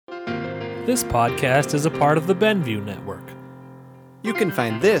This podcast is a part of the Benview Network. You can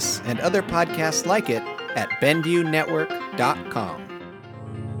find this and other podcasts like it at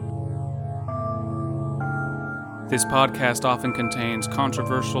BenviewNetwork.com. This podcast often contains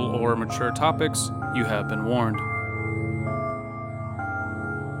controversial or mature topics. You have been warned.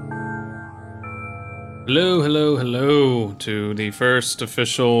 Hello to the first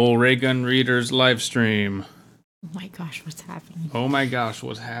official Raygun Readers live stream. Oh my gosh, what's happening? Oh my gosh,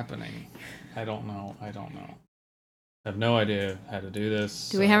 what's happening? I don't know. I have no idea how to do this.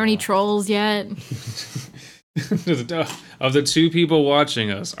 Do we have any trolls yet? Of the two people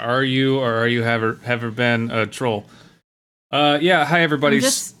watching us, are you or are you ever been a troll? Yeah, hi everybody.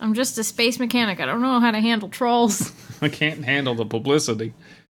 I'm just a space mechanic. I don't know how to handle trolls. I can't handle the publicity.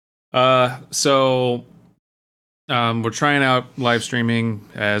 We're trying out live streaming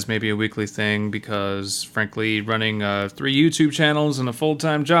as maybe a weekly thing because, frankly, running 3 YouTube channels and a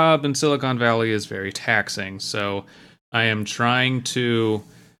full-time job in Silicon Valley is very taxing. So I am trying to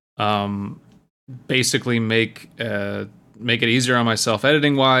basically make it easier on myself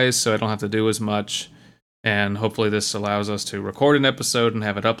editing-wise so I don't have to do as much. And hopefully this allows us to record an episode and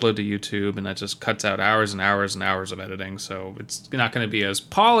have it upload to YouTube, and that just cuts out hours and hours and hours of editing. So it's not going to be as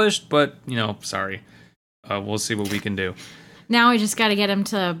polished, but, sorry. We'll see what we can do. Now I just got to get him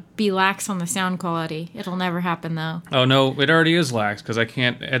to be lax on the sound quality. It'll never happen, though. Oh, no, it already is lax, because I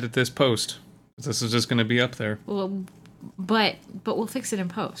can't edit this post. This is just going to be up there. Well, but we'll fix it in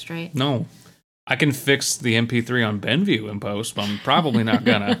post, right? No. I can fix the MP3 on Benview in post, but I'm probably not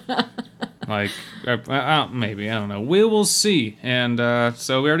gonna. Maybe, I don't know. We will see. And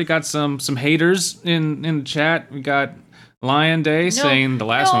so we already got some haters in the chat. We got Lion Day saying the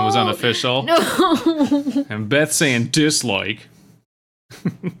last one was unofficial. No. And Beth saying dislike.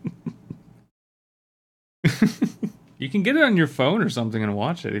 You can get it on your phone or something and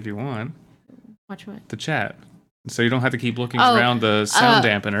watch it if you want. Watch what? The chat. So you don't have to keep looking around the sound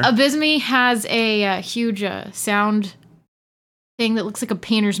dampener. Abysme has a huge sound thing that looks like a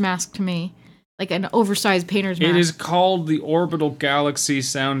painter's mask to me. Like an oversized painter's mask. It is called the Orbital Galaxy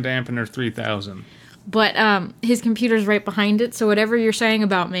Sound Dampener 3000. But his computer's right behind it, so whatever you're saying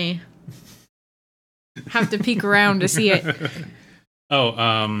about me, have to peek around to see it. Oh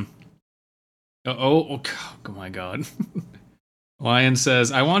my god. Lion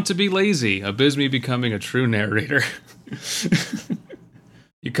says, I want to be lazy. Abysme becoming a true narrator.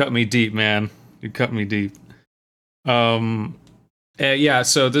 You cut me deep, man. You cut me deep. Yeah,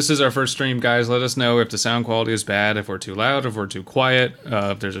 so this is our first stream, guys. Let us know if the sound quality is bad, if we're too loud, if we're too quiet,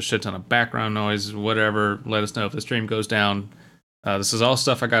 if there's a shit ton of background noise, whatever. Let us know if the stream goes down. This is all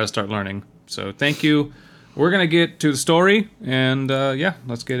stuff I gotta start learning. So thank you. We're gonna get to the story, and yeah,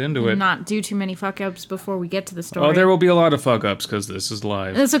 let's get into it. Not do too many fuck-ups before we get to the story. Oh, there will be a lot of fuck-ups, because this is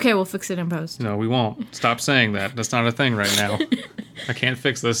live. That's okay, we'll fix it in post. No, we won't. Stop saying that. That's not a thing right now. I can't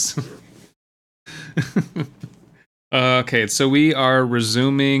fix this. Okay, so we are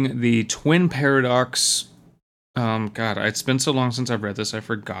resuming the Twin Paradox. God, it's been so long since I've read this, I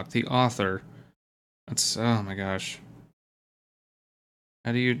forgot the author. Oh my gosh.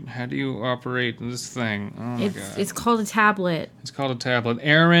 How do you operate this thing? Oh my god. It's called a tablet. It's called a tablet.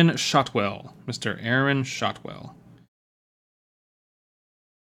 Aaron Shotwell. Mr. Aaron Shotwell.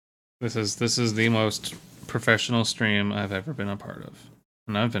 This is the most professional stream I've ever been a part of.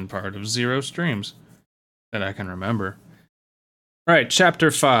 And I've been part of 0 streams that I can remember. All right, chapter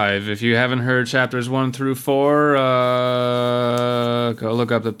 5. If you haven't heard chapters 1 through 4, go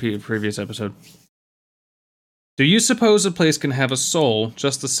look up the previous episode. Do you suppose a place can have a soul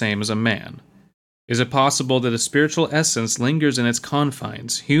just the same as a man? Is it possible that a spiritual essence lingers in its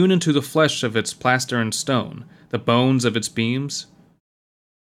confines, hewn into the flesh of its plaster and stone, the bones of its beams?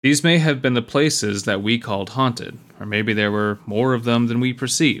 These may have been the places that we called haunted, or maybe there were more of them than we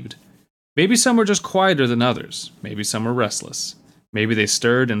perceived. Maybe some were just quieter than others. Maybe some were restless. Maybe they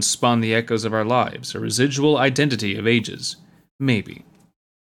stirred and spun the echoes of our lives, a residual identity of ages. Maybe.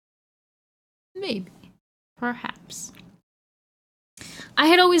 Maybe. Perhaps. I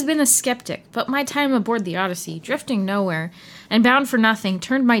had always been a skeptic, but my time aboard the Odyssey, drifting nowhere, and bound for nothing,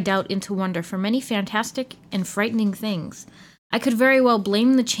 turned my doubt into wonder for many fantastic and frightening things. I could very well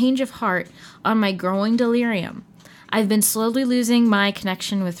blame the change of heart on my growing delirium. I've been slowly losing my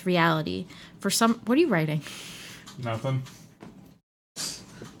connection with reality. What are you writing? Nothing.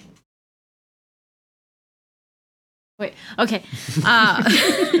 Wait. Okay.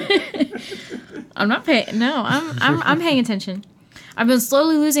 I'm not paying. No, I'm paying attention. I've been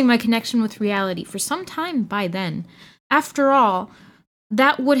slowly losing my connection with reality for some time by then. After all,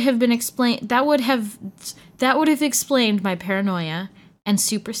 that would have explained my paranoia, and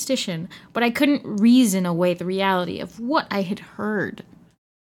superstition, but I couldn't reason away the reality of what I had heard.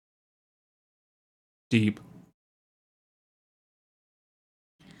 Deep.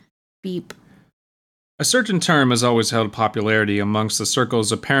 Beep. A certain term has always held popularity amongst the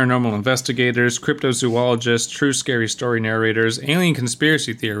circles of paranormal investigators, cryptozoologists, true scary story narrators, alien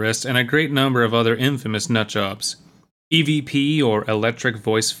conspiracy theorists, and a great number of other infamous nutjobs. EVP, or electric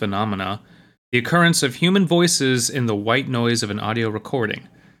voice phenomena, the occurrence of human voices in the white noise of an audio recording.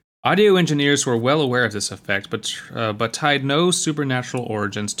 Audio engineers were well aware of this effect, but tied no supernatural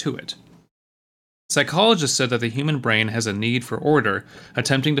origins to it. Psychologists said that the human brain has a need for order,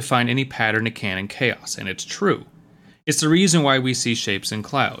 attempting to find any pattern it can in chaos, and it's true. It's the reason why we see shapes in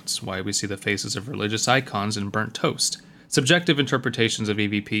clouds, why we see the faces of religious icons in burnt toast. Subjective interpretations of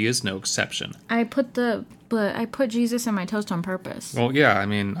EVP is no exception. I put Jesus in my toast on purpose. Well, yeah, I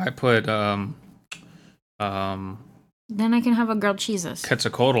mean, I put, Then I can have a grilled cheeses.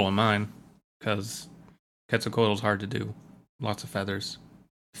 Quetzalcoatl in mine, because Quetzalcoatl's hard to do. Lots of feathers.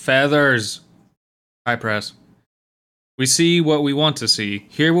 Feathers! High press. We see what we want to see,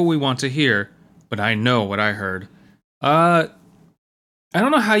 hear what we want to hear, but I know what I heard. I don't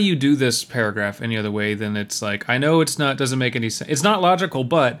know how you do this paragraph any other way than it's like, I know doesn't make any sense. It's not logical,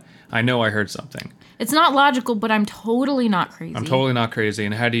 but I know I heard something. It's not logical, but I'm totally not crazy. I'm totally not crazy.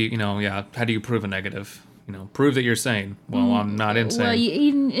 And how do you prove a negative? Prove that you're sane. Well, I'm not insane. Well,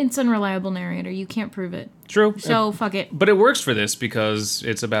 it's unreliable narrator. You can't prove it. True. So, fuck it. But it works for this because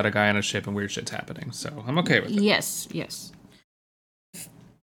it's about a guy on a ship and weird shit's happening. So I'm okay with it. Yes.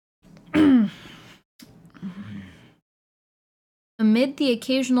 Amid the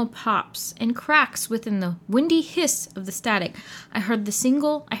occasional pops and cracks within the windy hiss of the static, I heard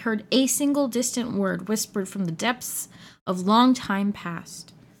a single distant word whispered from the depths of long time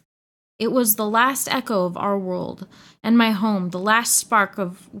past. It was the last echo of our world and my home, the last spark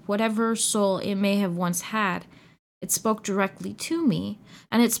of whatever soul it may have once had. It spoke directly to me,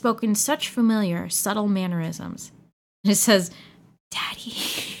 and it spoke in such familiar, subtle mannerisms. And it says, Daddy.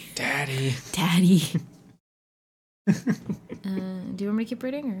 Daddy. Daddy. Do you want me to keep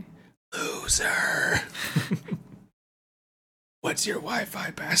reading, or? Loser. What's your Wi-Fi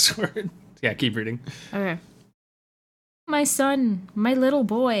password? Yeah, keep reading. Okay. My son, my little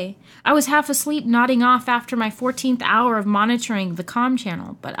boy. I was half asleep, nodding off after my 14th hour of monitoring the comm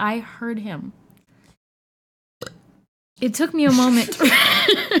channel, but I heard him. It took me a moment.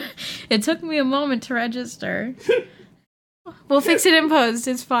 It took me a moment to register. We'll fix it in post.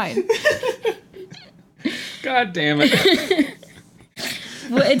 It's fine. God damn it.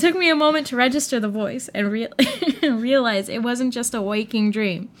 Well, it took me a moment to register the voice and realize it wasn't just a waking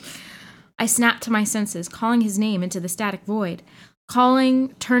dream. I snapped to my senses, calling his name into the static void.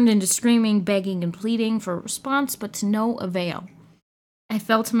 Calling turned into screaming, begging, and pleading for a response, but to no avail. I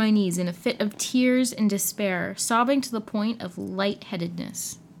fell to my knees in a fit of tears and despair, sobbing to the point of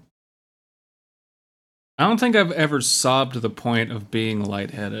lightheadedness. I don't think I've ever sobbed to the point of being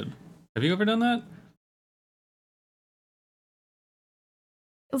lightheaded. Have you ever done that?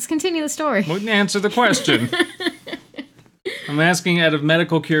 Let's continue the story. Wouldn't answer the question. I'm asking out of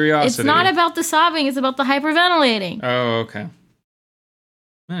medical curiosity. It's not about the sobbing, it's about the hyperventilating. Oh, okay.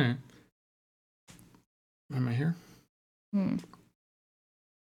 All right. Am I here? Look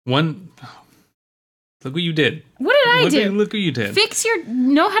what you did. What did I do? Look what you did.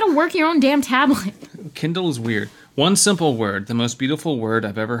 Know how to work your own damn tablet. Kindle is weird. One simple word, the most beautiful word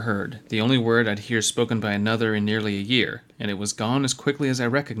I've ever heard. The only word I'd hear spoken by another in nearly a year, and it was gone as quickly as I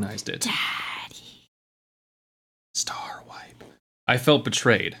recognized it. Daddy. Star wipe. I felt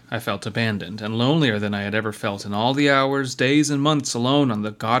betrayed. I felt abandoned, and lonelier than I had ever felt in all the hours, days, and months alone on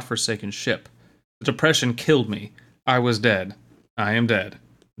the godforsaken ship. The depression killed me. I was dead. I am dead.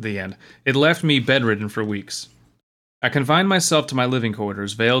 The end. It left me bedridden for weeks. I confined myself to my living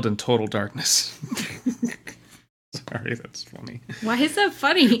quarters, veiled in total darkness. Sorry, that's funny. Why is that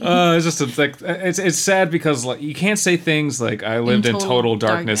funny? It's just it's sad because like you can't say things like I lived in total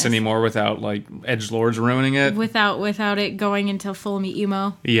darkness anymore without like edgelords ruining it. Without it going into full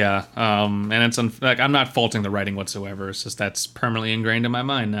emo. Yeah, and it's I'm not faulting the writing whatsoever. It's just that's permanently ingrained in my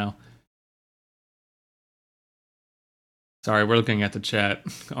mind now. Sorry, we're looking at the chat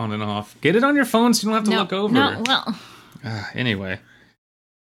on and off. Get it on your phone so you don't have to look over. No, well. Anyway.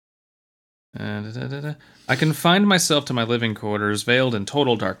 I confined myself to my living quarters, veiled in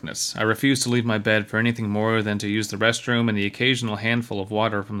total darkness. I refused to leave my bed for anything more than to use the restroom and the occasional handful of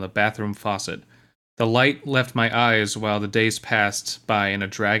water from the bathroom faucet. The light left my eyes while the days passed by in a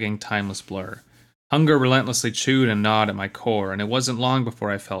dragging, timeless blur. Hunger relentlessly chewed and gnawed at my core, and it wasn't long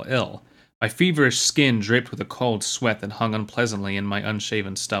before I fell ill. My feverish skin draped with a cold sweat that hung unpleasantly in my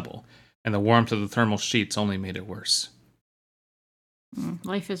unshaven stubble, and the warmth of the thermal sheets only made it worse.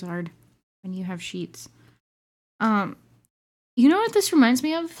 Life is hard when you have sheets. You know what this reminds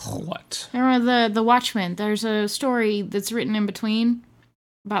me of? What? The Watchmen. There's a story that's written in between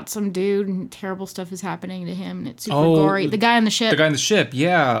about some dude and terrible stuff is happening to him, and it's super gory. The guy on the ship. The guy on the ship,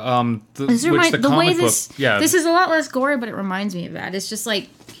 yeah. This is a lot less gory, but it reminds me of that. It's just like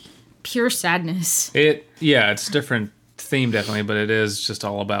pure sadness. It's different theme definitely, but it is just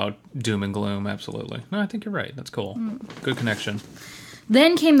all about doom and gloom. Absolutely. No, I think you're right. That's cool. Good connection.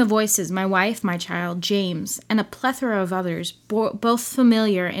 Then came the voices, my wife, my child, James, and a plethora of others, both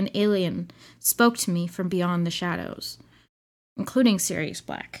familiar and alien, spoke to me from beyond the shadows, including Sirius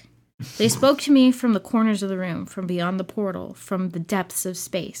Black. They spoke to me from the corners of the room, from beyond the portal, from the depths of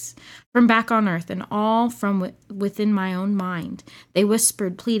space, from back on Earth, and all from within my own mind. They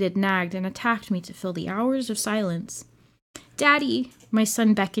whispered, pleaded, nagged, and attacked me to fill the hours of silence. Daddy, my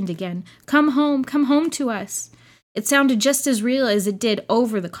son beckoned again. Come home to us. It sounded just as real as it did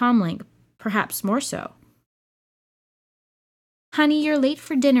over the comlink, perhaps more so. Honey, you're late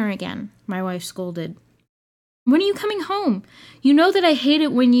for dinner again, my wife scolded. When are you coming home? You know that I hate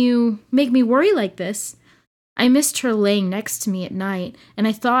it when you make me worry like this. I missed her laying next to me at night, and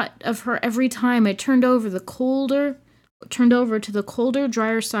I thought of her every time I turned over to the colder,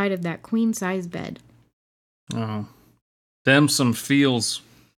 drier side of that queen-size bed. Oh. Them some feels.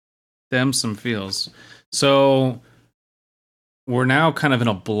 So we're now kind of in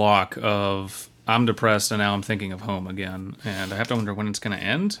a block of I'm depressed and now I'm thinking of home again, and I have to wonder when it's going to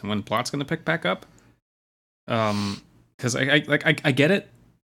end and when the plot's going to pick back up. Because I get it.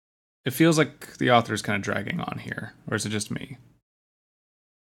 It feels like the author's kind of dragging on here, or is it just me?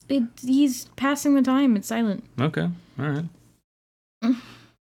 He's passing the time. It's silent. Okay, all right.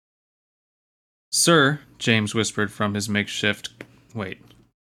 Sir, James whispered from his makeshift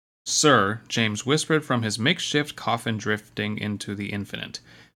coffin drifting into the infinite.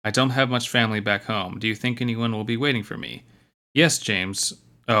 I don't have much family back home. Do you think anyone will be waiting for me? Yes, James.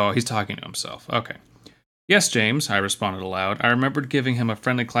 Oh, he's talking to himself. Okay. Yes, James, I responded aloud. I remembered giving him a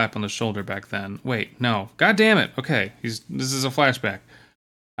friendly clap on the shoulder back then. Wait, no. God damn it. Okay, this is a flashback.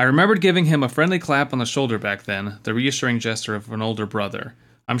 I remembered giving him a friendly clap on the shoulder back then, the reassuring gesture of an older brother.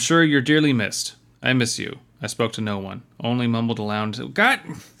 I'm sure you're dearly missed. I miss you. I spoke to no one, only mumbled aloud. God!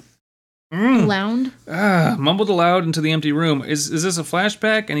 Mumbled aloud into the empty room. Is this a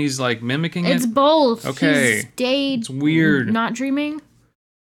flashback and he's like mimicking it? It's both. Okay. He stayed it's weird. Not dreaming?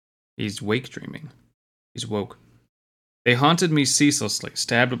 He's wake dreaming. He's woke. They haunted me ceaselessly,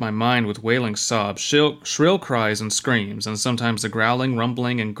 stabbed at my mind with wailing sobs, shrill cries and screams, and sometimes the growling,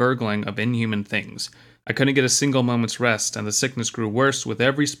 rumbling, and gurgling of inhuman things. I couldn't get a single moment's rest, and the sickness grew worse with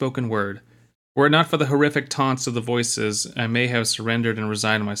every spoken word. Were it not for the horrific taunts of the voices, I may have surrendered and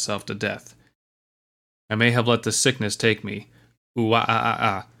resigned myself to death. I may have let the sickness take me. But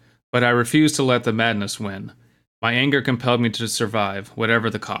I refused to let the madness win. My anger compelled me to survive, whatever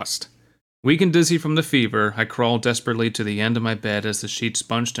the cost. Weak and dizzy from the fever, I crawled desperately to the end of my bed as the sheet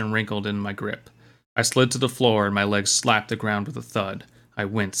sponged and wrinkled in my grip. I slid to the floor and my legs slapped the ground with a thud. I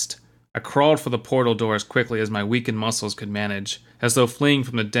winced. I crawled for the portal door as quickly as my weakened muscles could manage, as though fleeing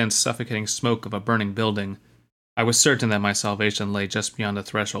from the dense, suffocating smoke of a burning building. I was certain that my salvation lay just beyond the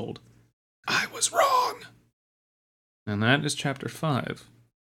threshold. I was wrong! And that is chapter 5.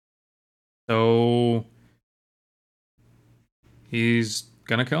 So he's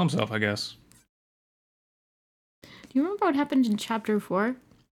gonna kill himself, I guess. Do you remember what happened in chapter 4?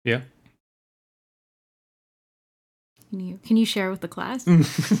 Yeah. Can you share with the class?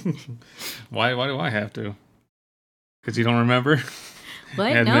 Why do I have to? Because you don't remember?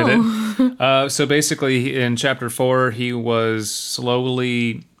 What? Admit No. it. So basically, in chapter 4, he was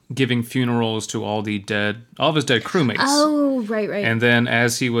slowly giving funerals to all of his dead crewmates. Oh, right. And then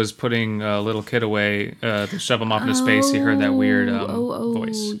as he was putting a little kid away to shove him off into space, he heard that weird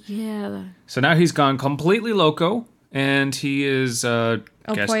voice. Yeah. So now he's gone completely loco, and he is El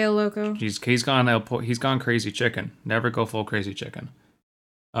Pollo Loco. He's gone crazy chicken. Never go full crazy chicken.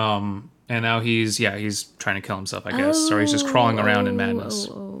 And now he's trying to kill himself, I guess, or he's just crawling around in madness.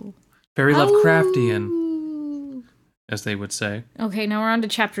 Very Lovecraftian, as they would say. Okay, now we're on to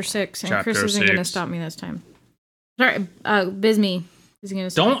chapter 6, and Chris isn't going to stop me this time. Sorry, Bisme is going to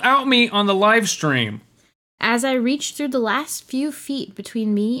stop. Don't out me on the live stream. As I reached through the last few feet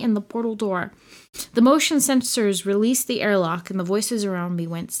between me and the portal door, the motion sensors released the airlock and the voices around me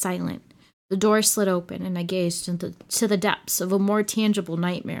went silent. The door slid open and I gazed into the depths of a more tangible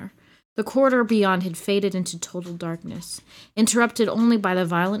nightmare. The corridor beyond had faded into total darkness, interrupted only by the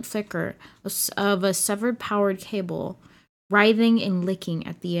violent flicker of a severed powered cable writhing and licking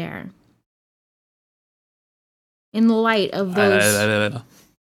at the air. In the light of those...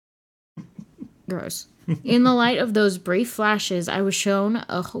 Gross. In the light of those brief flashes, I was shown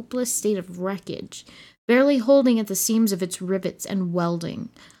a hopeless state of wreckage, barely holding at the seams of its rivets and welding.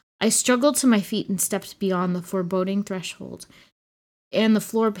 I struggled to my feet and stepped beyond the foreboding threshold, and the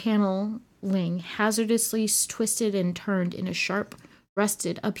floor paneling hazardously twisted and turned in a sharp,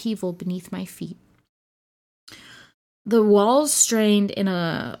 rusted upheaval beneath my feet. The walls strained in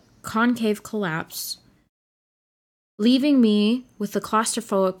a concave collapse, leaving me with the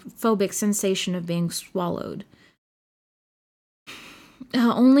claustrophobic sensation of being swallowed.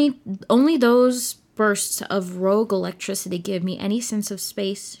 Only those bursts of rogue electricity give me any sense of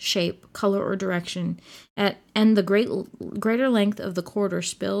space, shape, color, or direction, and the greater length of the corridor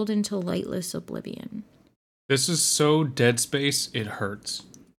spilled into lightless oblivion. This is so Dead Space, it hurts.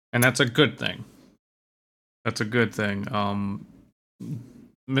 And that's a good thing. That's a good thing.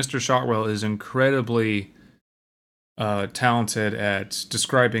 Mr. Shotwell is incredibly talented at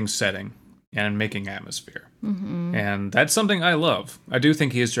describing setting and making atmosphere. Mm-hmm. And that's something I love. I do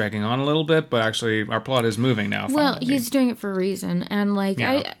think he is dragging on a little bit, but actually our plot is moving now. Well, he's doing it for a reason. And like,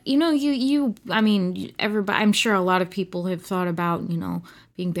 yeah. Everybody, I'm sure a lot of people have thought about,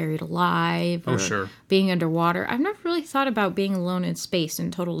 being buried alive or being underwater. I've never really thought about being alone in space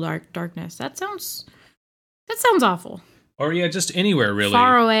in total darkness. That sounds awful. Or yeah, just anywhere really.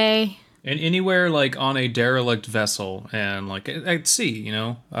 Far away. And anywhere like on a derelict vessel and like at sea,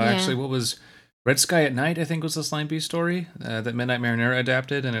 Actually, what was Red Sky at Night, I think was the Slime Beast story that Midnight Marinera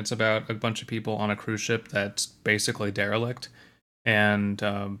adapted, and it's about a bunch of people on a cruise ship that's basically derelict, and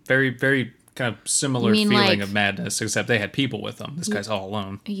very, very kind of similar feeling of madness, except they had people with them. This guy's all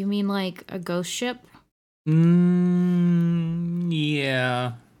alone. You mean like a ghost ship?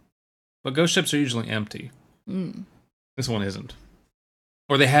 Yeah. But ghost ships are usually empty. Mm. This one isn't.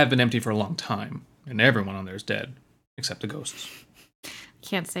 Or they have been empty for a long time, and everyone on there is dead, except the ghosts.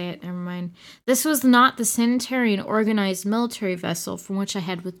 Can't say it, never mind. This was not the sanitary and organized military vessel from which I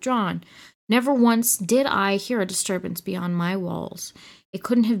had withdrawn. Never once did I hear a disturbance beyond my walls. It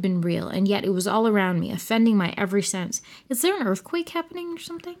couldn't have been real, and yet it was all around me, offending my every sense. Is there an earthquake happening or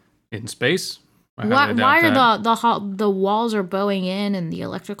something? In space? Why are the walls are bowing in and the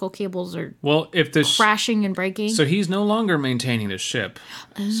electrical cables are crashing and breaking? So he's no longer maintaining the ship.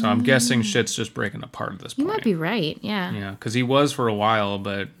 So I'm guessing shit's just breaking apart at this point. You might be right, yeah. Yeah, because he was for a while,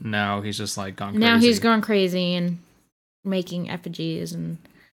 but now he's just like gone crazy. Now he's gone crazy and making effigies and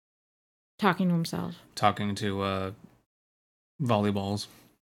talking to himself. Talking to volleyballs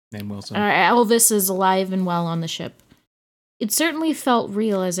named Wilson. Elvis is alive and well on the ship. It certainly felt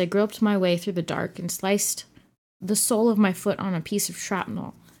real as I groped my way through the dark and sliced the sole of my foot on a piece of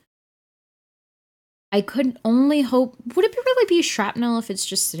shrapnel. I could only hope... Would it really be shrapnel if it's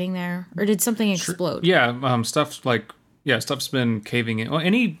just sitting there? Or did something explode? Yeah, stuff's been caving in. Well,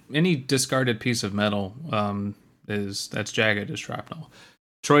 any discarded piece of metal that's jagged is shrapnel.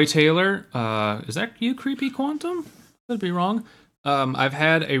 Troy Taylor, is that you, Creepy Quantum? Could be wrong. I've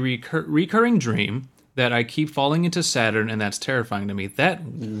had a recurring dream that I keep falling into Saturn, and that's terrifying to me. That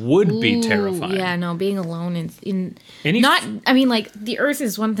would be terrifying. Yeah, no, being alone the Earth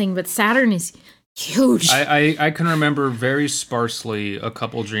is one thing, but Saturn is huge. I can remember very sparsely a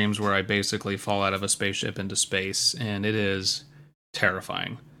couple dreams where I basically fall out of a spaceship into space, and it is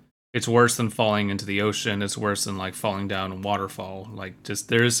terrifying. It's worse than falling into the ocean. It's worse than like falling down a waterfall. Like, just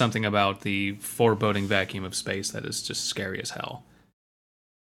there is something about the foreboding vacuum of space that is just scary as hell.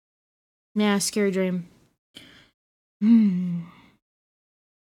 Yeah, scary dream.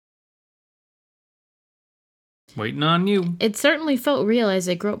 Waiting on you. It certainly felt real as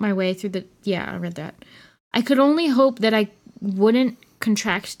I groped my way through the... Yeah, I read that. I could only hope that I wouldn't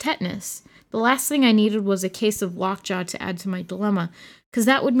contract tetanus. The last thing I needed was a case of lockjaw to add to my dilemma, because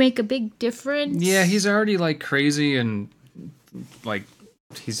that would make a big difference. Yeah, he's already like crazy and like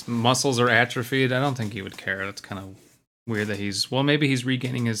his muscles are atrophied. I don't think he would care. That's kind of weird that maybe he's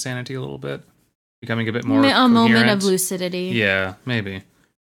regaining his sanity a little bit, becoming a bit more coherent. Moment of lucidity. Yeah, maybe.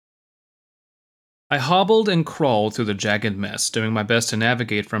 I hobbled and crawled through the jagged mess, doing my best to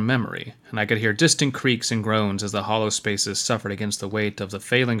navigate from memory, and I could hear distant creaks and groans as the hollow spaces suffered against the weight of the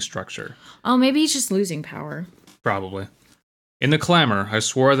failing structure. Oh, maybe he's just losing power. Probably. In the clamor, I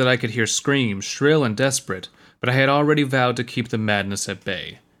swore that I could hear screams, shrill and desperate, but I had already vowed to keep the madness at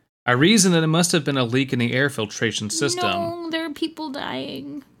bay. I reasoned that it must have been a leak in the air filtration system. No, there are people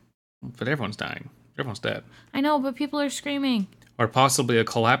dying. But everyone's dying. Everyone's dead. I know, but people are screaming. or possibly a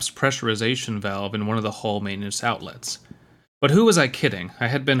collapsed pressurization valve in one of the hull maintenance outlets. But who was I kidding? I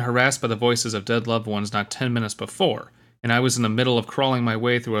had been harassed by the voices of dead loved ones not 10 minutes before, and I was in the middle of crawling my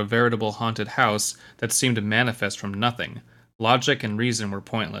way through a veritable haunted house that seemed to manifest from nothing. Logic and reason were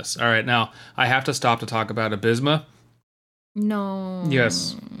pointless. All right, now, I have to stop to talk about Abysma. No.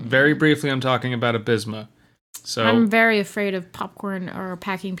 Yes, very briefly I'm talking about Abysma. So I'm very afraid of popcorn or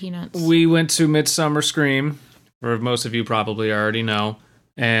packing peanuts. we went to Midsummer Scream, or most of you probably already know,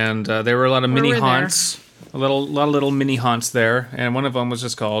 and there were a lot of mini were haunts, a lot of little mini haunts there, and one of them was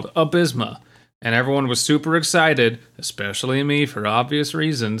just called Abysma, and everyone was super excited, especially me for obvious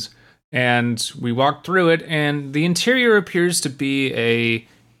reasons. And we walked through it, and the interior appears to be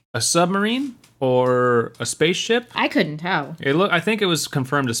a submarine or a spaceship. I couldn't tell. I think it was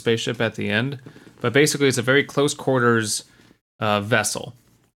confirmed a spaceship at the end, but basically it's a very close quarters vessel.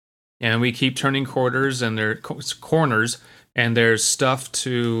 And we keep turning corners, and there's stuff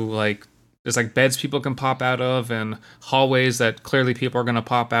to, like, there's like beds people can pop out of, and hallways that clearly people are gonna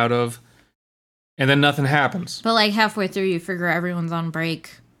pop out of, and then nothing happens. But like halfway through, you figure everyone's on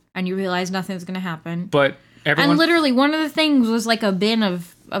break, and you realize nothing's gonna happen. But everyone, And literally, one of the things was like a bin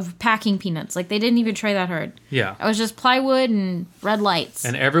of packing peanuts. Like, they didn't even try that hard. yeah. It was just plywood and red lights.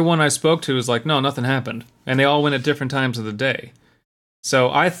 And everyone I spoke to was like, no, nothing happened. And they all went at different times of the day.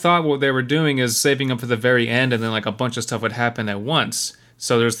 So I thought what they were doing is saving up for the very end, and then like a bunch of stuff would happen at once.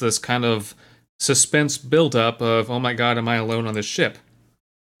 So there's this kind of suspense buildup of, oh my god, am I alone on this ship?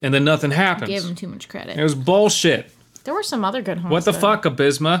 And then nothing happens. Gave them too much credit. It was bullshit. There were some other good haunts. What the though. fuck,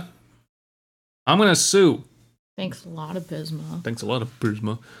 Abysma? I'm gonna sue. Thanks a lot, Abysma. Thanks a lot,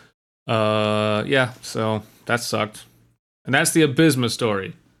 Abysma. Yeah, so that sucked. And that's the Abysma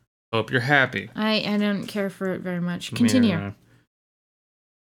story. Hope you're happy. I don't care for it very much. Continue. Yeah.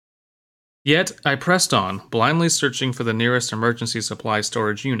 Yet, I pressed on, blindly searching for the nearest emergency supply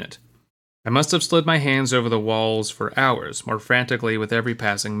storage unit. I must have slid my hands over the walls for hours, more frantically with every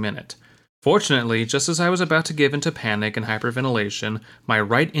passing minute. Fortunately, just as I was about to give into panic and hyperventilation, my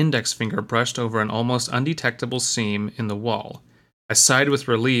right index finger brushed over an almost undetectable seam in the wall. I sighed with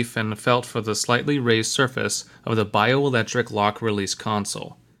relief and felt for the slightly raised surface of the bioelectric lock release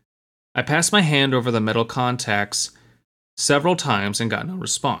console. I passed my hand over the metal contacts several times and got no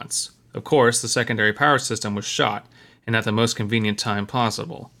response. Of course, the secondary power system was shot, and at the most convenient time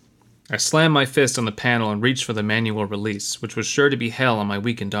possible. I slammed my fist on the panel and reached for the manual release, which was sure to be hell on my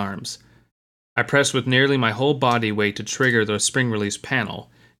weakened arms. I pressed with nearly my whole body weight to trigger the spring release panel,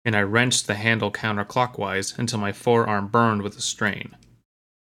 and I wrenched the handle counterclockwise until my forearm burned with the strain.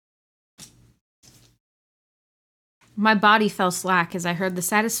 My body fell slack as I heard the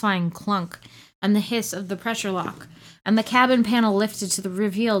satisfying clunk and the hiss of the pressure lock, and the cabin panel lifted to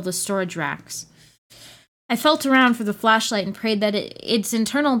reveal the storage racks. I felt around for the flashlight and prayed that its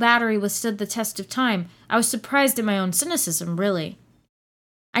internal battery withstood the test of time. I was surprised at my own cynicism, really.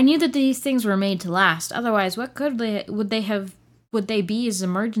 I knew that these things were made to last. Otherwise, what good would they be as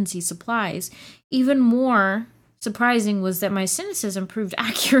emergency supplies? Even more surprising was that my cynicism proved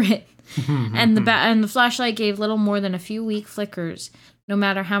accurate, and the flashlight gave little more than a few weak flickers, no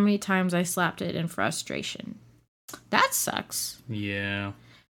matter how many times I slapped it in frustration. That sucks. Yeah.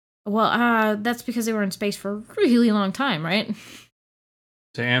 Well, that's because they were in space for a really long time, right?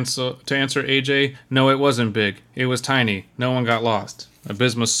 To answer AJ, no, it wasn't big. It was tiny. No one got lost.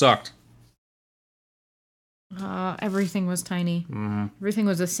 Abysma sucked. Everything was tiny. Mm-hmm. Everything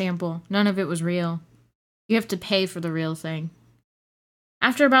was a sample. None of it was real. You have to pay for the real thing.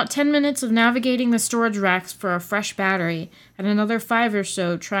 After about 10 minutes of navigating the storage racks for a fresh battery, and another 5 or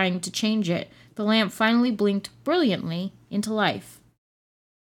so trying to change it, the lamp finally blinked brilliantly into life.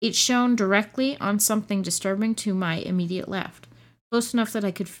 It shone directly on something disturbing to my immediate left, close enough that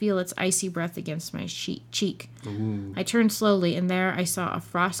I could feel its icy breath against my cheek. Ooh. I turned slowly, and there I saw a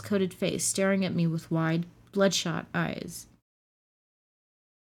frost-coated face staring at me with wide, bloodshot eyes.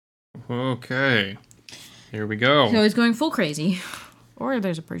 Okay. Here we go. So he's going full crazy. Or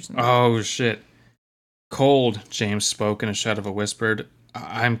there's a person there. Oh, shit. Cold, James spoke in a shadow of a whispered.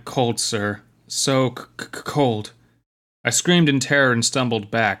 I'm cold, sir. So cold. I screamed in terror and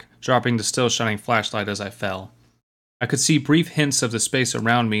stumbled back, dropping the still shining flashlight as I fell. I could see brief hints of the space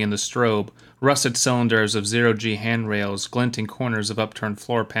around me in the strobe, rusted cylinders of zero-G handrails, glinting corners of upturned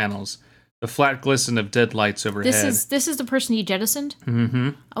floor panels, the flat glisten of dead lights overhead. This is the person you jettisoned? Mm-hmm.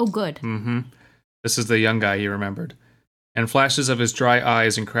 Oh, good. Mm-hmm. This is the young guy he remembered. And flashes of his dry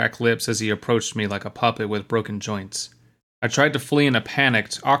eyes and cracked lips as he approached me like a puppet with broken joints. I tried to flee in a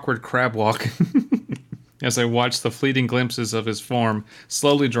panicked, awkward crab walk as I watched the fleeting glimpses of his form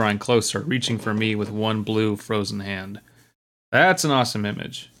slowly drawing closer, reaching for me with one blue, frozen hand. That's an awesome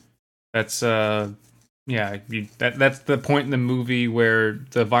image. That's that's the point in the movie where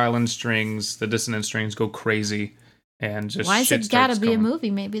the violin strings, the dissonant strings go crazy and just Why has shit it gotta starts be a going.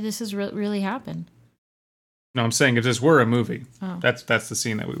 movie? Maybe this has really happened. No, I'm saying if this were a movie, Oh. that's the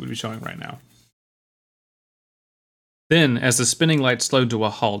scene that we would be showing right now. Then, as the spinning light slowed to a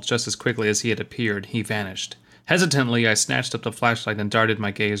halt just as quickly as he had appeared, he vanished. Hesitantly, I snatched up the flashlight and darted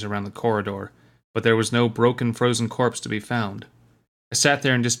my gaze around the corridor, but there was no broken, frozen corpse to be found. I sat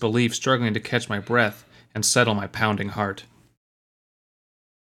there in disbelief, struggling to catch my breath and settle my pounding heart.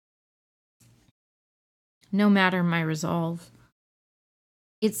 No matter my resolve.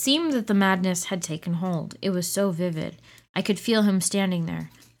 It seemed that the madness had taken hold. It was so vivid. I could feel him standing there.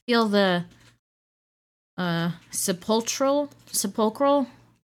 Feel the sepulchral, Yep.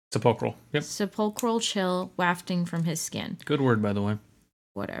 sepulchral chill wafting from his skin. Good word, by the way.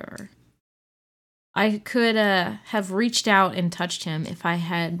 Whatever. I could have reached out and touched him if I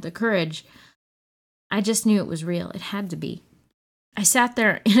had the courage. I just knew it was real. It had to be. I sat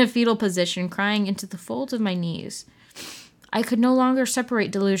there in a fetal position, crying into the folds of my knees. I could no longer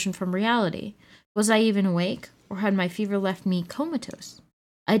separate delusion from reality. Was I even awake, or had my fever left me comatose?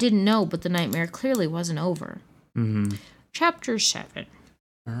 I didn't know, but the nightmare clearly wasn't over. Mm-hmm. Chapter 7.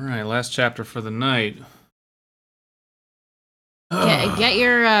 All right, last chapter for the night. Get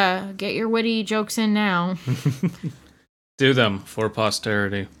your witty jokes in now. Do them for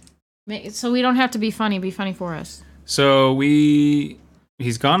posterity. So we don't have to be funny. Be funny for us. So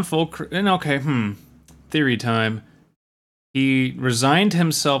he's gone full. Theory time. He resigned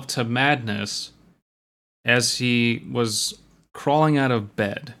himself to madness as he was crawling out of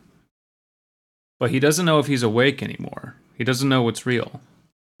bed. But he doesn't know if he's awake anymore. He doesn't know what's real.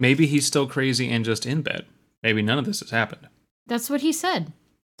 Maybe he's still crazy and just in bed. Maybe none of this has happened. That's what he said.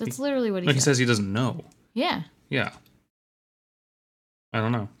 That's literally what he said. He says he doesn't know. Yeah. Yeah. I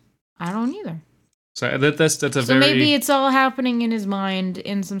don't know. I don't either. So that's a So very... maybe it's all happening in his mind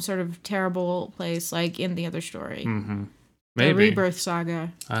in some sort of terrible place, like in the other story. Mm-hmm. The Maybe. Rebirth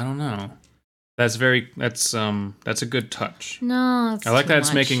Saga. I don't know. That's a good touch. No, it's I like too that it's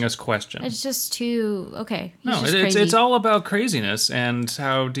much. making us question. It's just too... Okay. He's No, just it's crazy. all about craziness and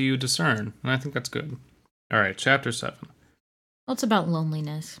how do you discern. And I think that's good. All right, chapter 7. Well, it's about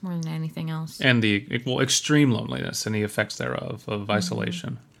loneliness more than anything else. And the extreme loneliness and the effects thereof of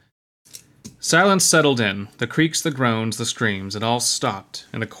isolation. Silence settled in. The creaks, the groans, the screams, it all stopped,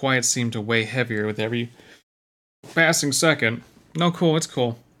 and the quiet seemed to weigh heavier with every passing second. No, cool, it's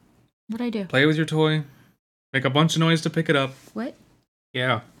cool. What'd I do? Play with your toy. Make a bunch of noise to pick it up. What?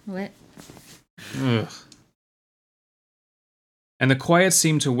 Yeah. What? Ugh. And the quiet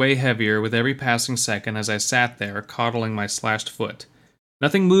seemed to weigh heavier with every passing second as I sat there, coddling my slashed foot.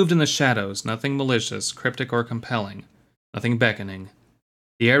 Nothing moved in the shadows, nothing malicious, cryptic, or compelling. Nothing beckoning.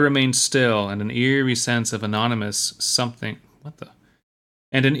 The air remained still, and an eerie sense of anonymous something...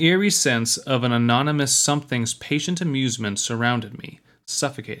 And an eerie sense of an anonymous something's patient amusement surrounded me,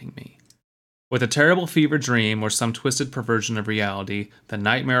 suffocating me. With a terrible fever dream or some twisted perversion of reality, the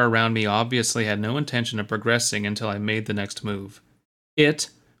nightmare around me obviously had no intention of progressing until I made the next move. It,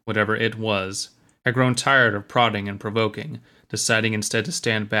 whatever it was, had grown tired of prodding and provoking, deciding instead to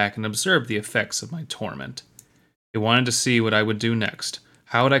stand back and observe the effects of my torment. It wanted to see what I would do next.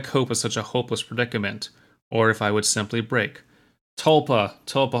 How would I cope with such a hopeless predicament? Or if I would simply break. Tulpa,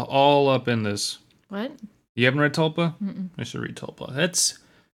 all up in this. What? You haven't read Tulpa? Mm-mm. I should read Tulpa. It's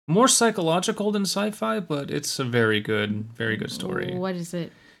more psychological than sci-fi, but it's a very good story. What is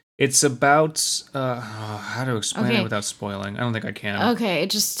it? It's about how to explain Okay. it without spoiling. I don't think I can. Okay,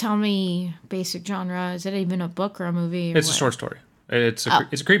 just tell me basic genre. Is it even a book or a movie? Or It's a what? short story. It's a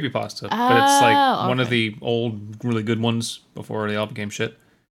creepypasta, but Oh, it's like one of okay. the old, really good ones before they all became shit.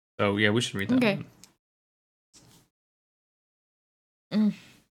 So yeah, we should read that Okay. one.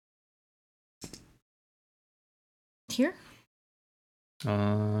 Here?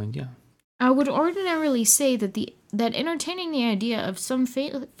 Yeah. I would ordinarily say that entertaining the idea of some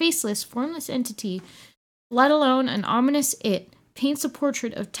faceless, formless entity, let alone an ominous it, paints a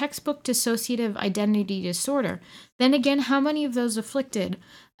portrait of textbook dissociative identity disorder. Then again, how many of those afflicted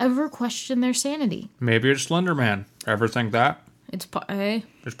ever question their sanity? Maybe it's Slenderman. Ever think that?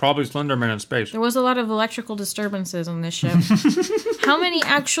 There's probably Slenderman in space. There was a lot of electrical disturbances on this ship. How many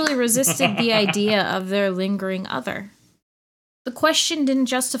actually resisted the idea of their lingering other? The question didn't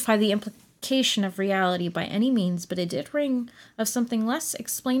justify the implication of reality by any means, but it did ring of something less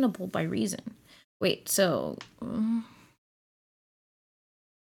explainable by reason. Wait, so...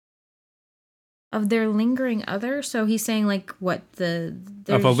 of their lingering other? So he's saying, like, what,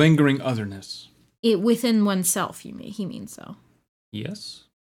 Of a lingering otherness. It within oneself, he means so. Yes.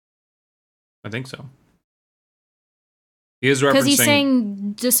 I think so. He is referencing... Because he's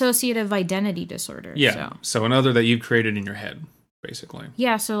saying dissociative identity disorder. Yeah, so another that you've created in your head, basically.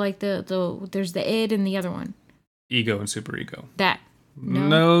 Yeah, so like there's the id and the other one. Ego and superego. That. No?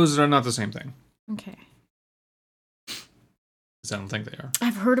 Those are not the same thing. Okay. I don't think they are.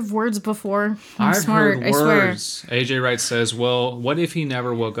 I've heard of words before. I've smart, heard I swear. words. AJ Wright says, well, what if he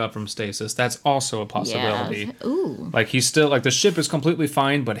never woke up from stasis? That's also a possibility. Yeah. Ooh. Like, he's still, like, the ship is completely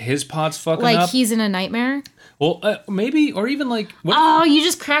fine, but his pod's fucking like up. He's in a nightmare? Well, maybe, or even, like... What you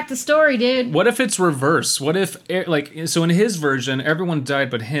just cracked the story, dude. What if it's reverse? What if, like, so in his version, everyone died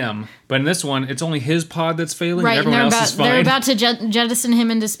but him, but in this one, it's only his pod that's failing, right, and everyone and else is fine? They're about to jettison him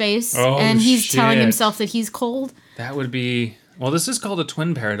into space, and he's telling himself that he's cold. That would be... Well, this is called a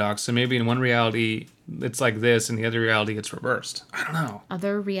twin paradox, so maybe in one reality it's like this, and the other reality it's reversed. I don't know.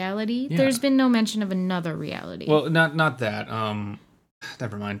 Other reality? Yeah. There's been no mention of another reality. Well, not that.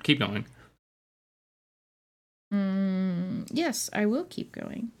 Never mind. Keep going. Yes, I will keep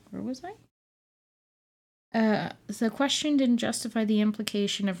going. Where was I? The question didn't justify the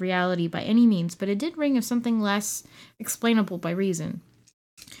implication of reality by any means, but it did ring of something less explainable by reason.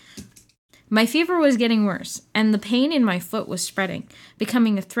 My fever was getting worse, and the pain in my foot was spreading,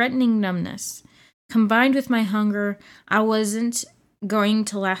 becoming a threatening numbness. Combined with my hunger, I wasn't going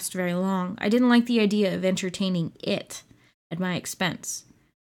to last very long. I didn't like the idea of entertaining it at my expense,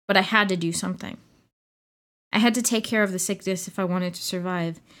 but I had to do something. I had to take care of the sickness if I wanted to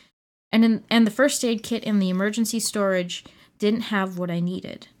survive, and the first aid kit in the emergency storage didn't have what I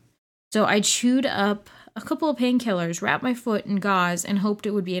needed. So I chewed up a couple of painkillers, wrapped my foot in gauze, and hoped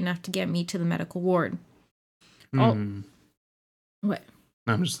it would be enough to get me to the medical ward. What?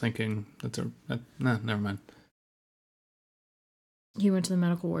 I'm just thinking never mind. He went to the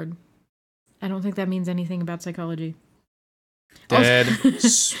medical ward. I don't think that means anything about psychology. Dead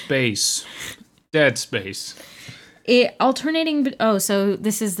space. Dead space. So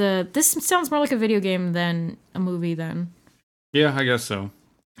this sounds more like a video game than a movie then. Yeah, I guess so.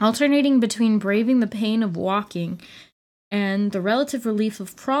 Alternating between braving the pain of walking and the relative relief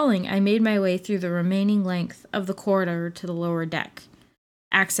of crawling, I made my way through the remaining length of the corridor to the lower deck.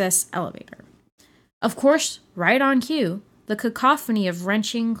 Access elevator. Of course, right on cue, the cacophony of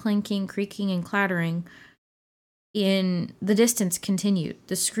wrenching, clinking, creaking, and clattering in the distance continued.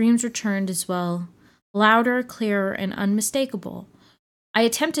 The screams returned as well, louder, clearer, and unmistakable. I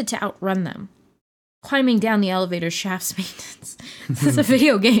attempted to outrun them. Climbing down the elevator shaft's maintenance. This is a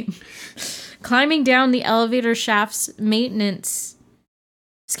video game. Climbing down the elevator shaft's maintenance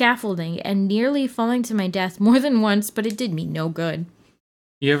scaffolding and nearly falling to my death more than once, but it did me no good.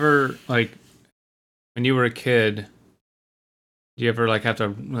 You ever, like, when you were a kid, do you ever, like, have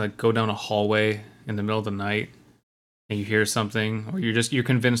to, like, go down a hallway in the middle of the night and you hear something, or you're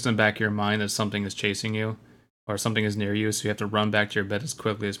convinced in the back of your mind that something is chasing you? Or something is near you, so you have to run back to your bed as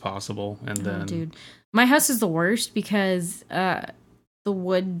quickly as possible, and then... Dude. My house is the worst because the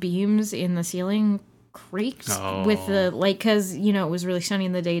wood beams in the ceiling creaked with the, like, because, you know, it was really sunny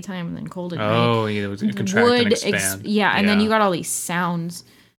in the daytime and then cold at night. Oh, yeah, it was contract and expand. And then you got all these sounds.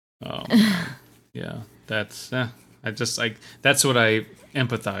 Oh, yeah, that's, that's what I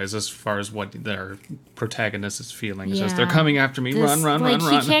empathize as far as what their protagonist is feeling. It's just, they're coming after me, run.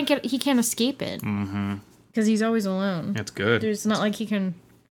 He can't escape it. Mm-hmm. Because he's always alone. That's good. It's not like he can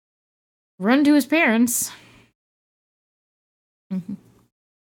run to his parents. Mm-hmm.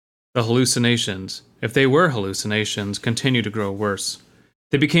 The hallucinations, if they were hallucinations, continue to grow worse.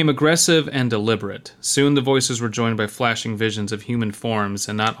 They became aggressive and deliberate. Soon the voices were joined by flashing visions of human forms,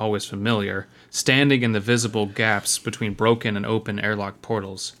 and not always familiar, standing in the visible gaps between broken and open airlock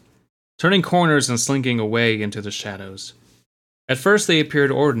portals, turning corners and slinking away into the shadows. At first they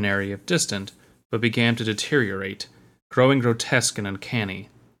appeared ordinary, if distant, but began to deteriorate, growing grotesque and uncanny.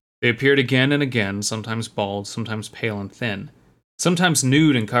 They appeared again and again, sometimes bald, sometimes pale and thin, sometimes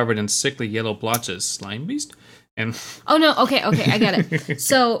nude and covered in sickly yellow blotches. Slime beast? And oh no, okay, I get it.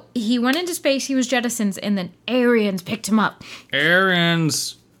 So he went into space, he was jettisoned, and then aliens picked him up.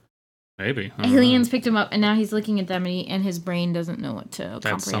 Aliens picked him up, and now he's looking at them, and his brain doesn't know what to comprehend.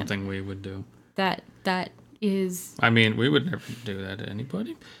 That's something we would do. That is... I mean, we would never do that to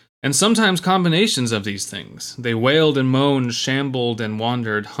anybody. And sometimes combinations of these things. They wailed and moaned, shambled and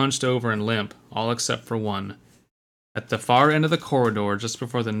wandered, hunched over and limp, all except for one. At the far end of the corridor, just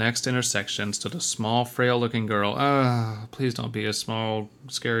before the next intersection, stood a small, frail-looking girl. Please don't be a small,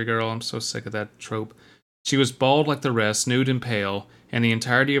 scary girl. I'm so sick of that trope. She was bald like the rest, nude and pale, and the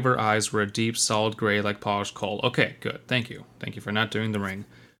entirety of her eyes were a deep, solid gray like polished coal. Okay, good. Thank you. Thank you for not doing the ring.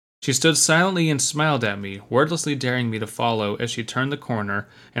 She stood silently and smiled at me, wordlessly daring me to follow as she turned the corner,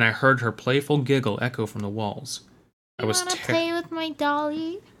 and I heard her playful giggle echo from the walls. You want to play with my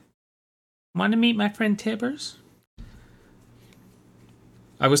dolly? Want to meet my friend Tibbers?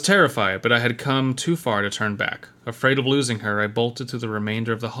 I was terrified, but I had come too far to turn back. Afraid of losing her, I bolted through the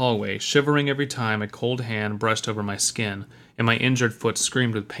remainder of the hallway, shivering every time a cold hand brushed over my skin, and my injured foot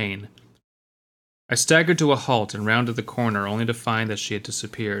screamed with pain. I staggered to a halt and rounded the corner, only to find that she had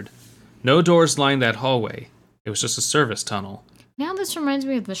disappeared. No doors lined that hallway. It was just a service tunnel. Now this reminds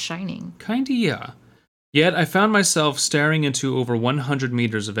me of The Shining. Kinda, yeah. Yet I found myself staring into over 100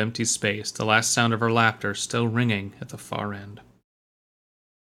 meters of empty space, the last sound of her laughter still ringing at the far end.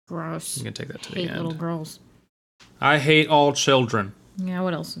 Gross. You can take that to Hate the end. little girls. I hate all children. Yeah,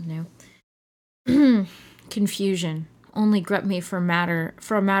 what else is new? Confusion only gripped me for a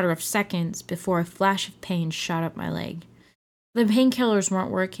matter of seconds before a flash of pain shot up my leg. The painkillers weren't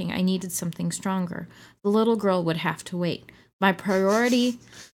working. I needed something stronger. The little girl would have to wait. My priority...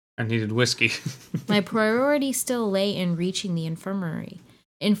 I needed whiskey. My priority still lay in reaching the infirmary.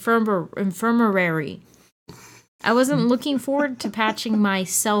 Infirmary. I wasn't looking forward to patching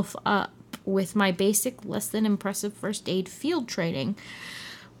myself up with my basic, less than impressive first aid field training,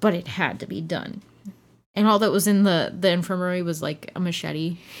 but it had to be done. And all that was in the infirmary was like a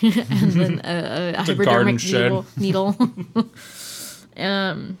machete and then a hypodermic needle.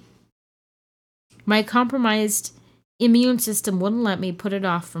 My compromised immune system wouldn't let me put it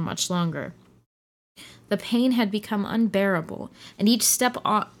off for much longer. The pain had become unbearable, and each step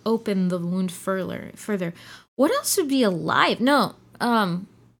opened the wound further. What else would be alive? No,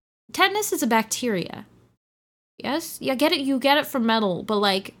 tetanus is a bacteria. Yes? Yeah, you get it from metal, but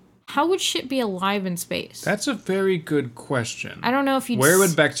like, how would shit be alive in space? That's a very good question. I don't know if you'd... Where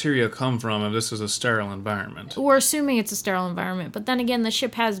would bacteria come from if this was a sterile environment? We're assuming it's a sterile environment, but then again, the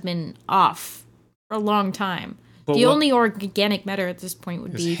ship has been off for a long time. But the only organic matter at this point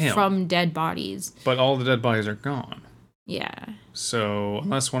would be from dead bodies. But all the dead bodies are gone. Yeah. So,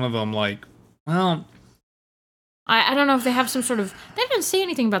 unless one of them, like, well... I don't know if they have some sort of... They didn't say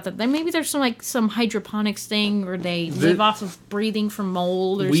anything about that. Then maybe there's some hydroponics thing, or they live off of breathing from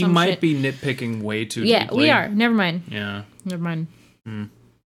mold or something. We might be nitpicking way too deeply. Yeah, we are. Never mind. Yeah. Never mind.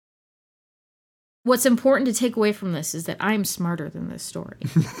 What's important to take away from this is that I'm smarter than this story.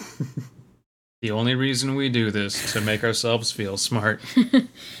 The only reason we do this is to make ourselves feel smart.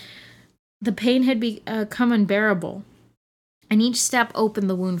 The pain had become unbearable, and each step opened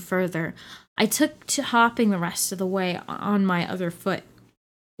the wound further. I took to hopping the rest of the way on my other foot,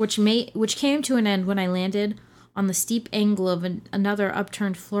 which came to an end when I landed on the steep angle of another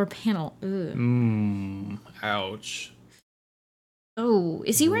upturned floor panel. Ugh. Ouch. Oh,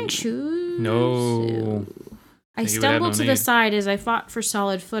 is he wearing shoes? No. I stumbled to the side as I fought for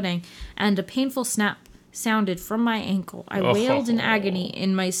solid footing, and a painful snap sounded from my ankle. I wailed in agony,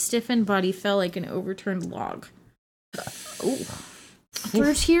 and my stiffened body fell like an overturned log. Oh.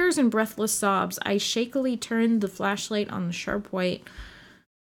 Through tears and breathless sobs, I shakily turned the flashlight on the sharp white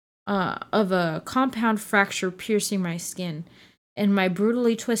of a compound fracture piercing my skin, and my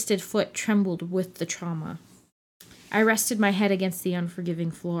brutally twisted foot trembled with the trauma. I rested my head against the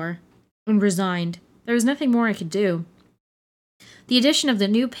unforgiving floor and resigned. There was nothing more I could do. The addition of the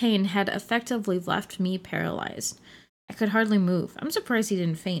new pain had effectively left me paralyzed. I could hardly move. I'm surprised he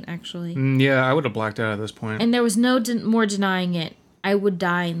didn't faint, actually. Yeah, I would have blacked out at this point. And there was no more denying it. I would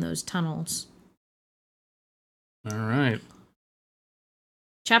die in those tunnels. All right.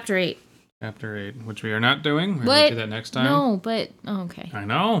 Chapter 8. Chapter 8, which we are not doing. We're going to do that next time. No, but... Oh, okay. I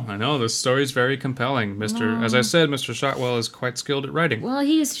know. This story's very compelling. As I said, Mr. Shotwell is quite skilled at writing. Well,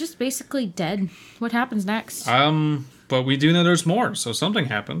 he's just basically dead. What happens next? But we do know there's more, so something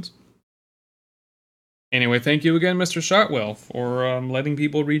happens. Anyway, thank you again, Mr. Shotwell, for letting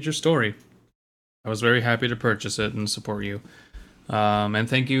people read your story. I was very happy to purchase it and support you. And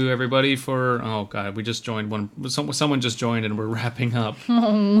thank you, everybody, for... Oh, God, we just joined someone just joined, and we're wrapping up.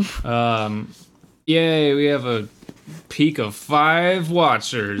 Oh. Yay, we have a peak of 5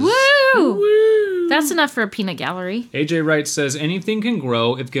 watchers. Woo! Woo! That's enough for a peanut gallery. AJ Wright says, anything can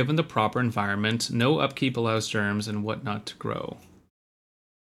grow if given the proper environment. No upkeep allows germs and whatnot to grow.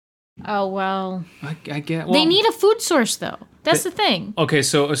 Oh, well. I get... Well, they need a food source, though. That's the thing. Okay,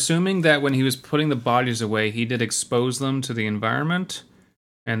 so assuming that when he was putting the bodies away, he did expose them to the environment,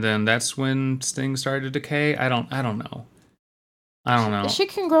 and then that's when things started to decay. I don't know. The shit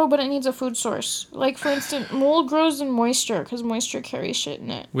can grow, but it needs a food source. Like, for instance, mold grows in moisture, because moisture carries shit in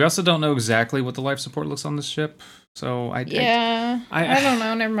it. We also don't know exactly what the life support looks on this ship, so I don't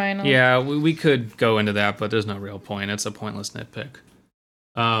know. Never mind. Yeah, we could go into that, but there's no real point. It's a pointless nitpick.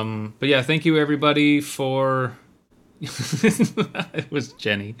 But yeah, thank you everybody for. It was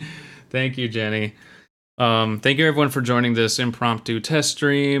Jenny. Thank you, Jenny. Thank you everyone for joining this impromptu test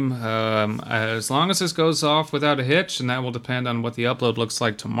stream. As long as this goes off without a hitch, and that will depend on what the upload looks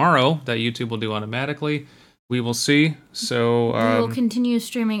like tomorrow, that YouTube will do automatically. We will see. So we will continue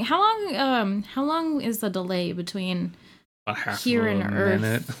streaming. How long is the delay between here and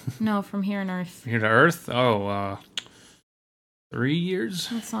Earth? No, from here and Earth. Here to Earth? 3 years?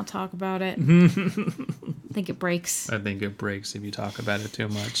 Let's not talk about it. I think it breaks. I think it breaks if you talk about it too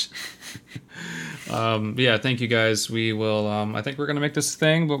much. Yeah, thank you guys. We will, I think we're going to make this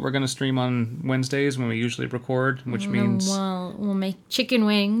thing, but we're going to stream on Wednesdays when we usually record, which means... We'll make chicken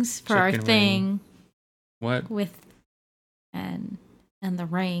wings for our thing. What? And the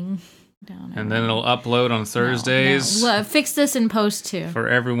ring. And then it'll upload on Thursdays. No. Fix this in post too. For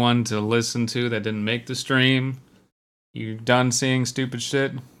everyone to listen to that didn't make the stream. You done saying stupid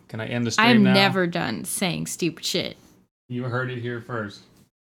shit? Can I end the stream now? I'm never done saying stupid shit. You heard it here first.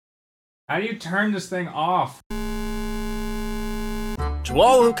 How do you turn this thing off? To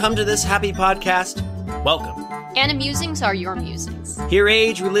all who come to this happy podcast, welcome. Animusings are your musings. Here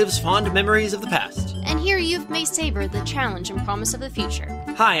age relives fond memories of the past. And here youth may savor the challenge and promise of the future.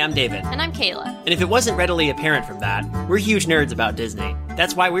 Hi, I'm David. And I'm Kayla. And if it wasn't readily apparent from that, we're huge nerds about Disney.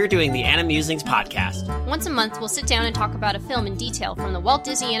 That's why we're doing the Animusings podcast. Once a month, we'll sit down and talk about a film in detail from the Walt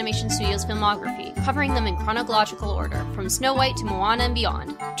Disney Animation Studios filmography, covering them in chronological order, from Snow White to Moana and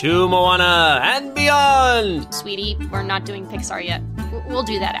beyond. To Moana and beyond! Sweetie, we're not doing Pixar yet. We'll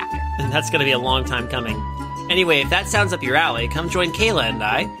do that after. And that's gonna be a long time coming. Anyway, if that sounds up your alley, come join Kayla and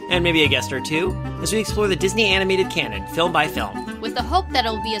I, and maybe a guest or two, as we explore the Disney animated canon, film by film. With the hope that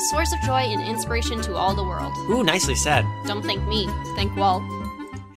it'll be a source of joy and inspiration to all the world. Ooh, nicely said. Don't thank me, thank Walt.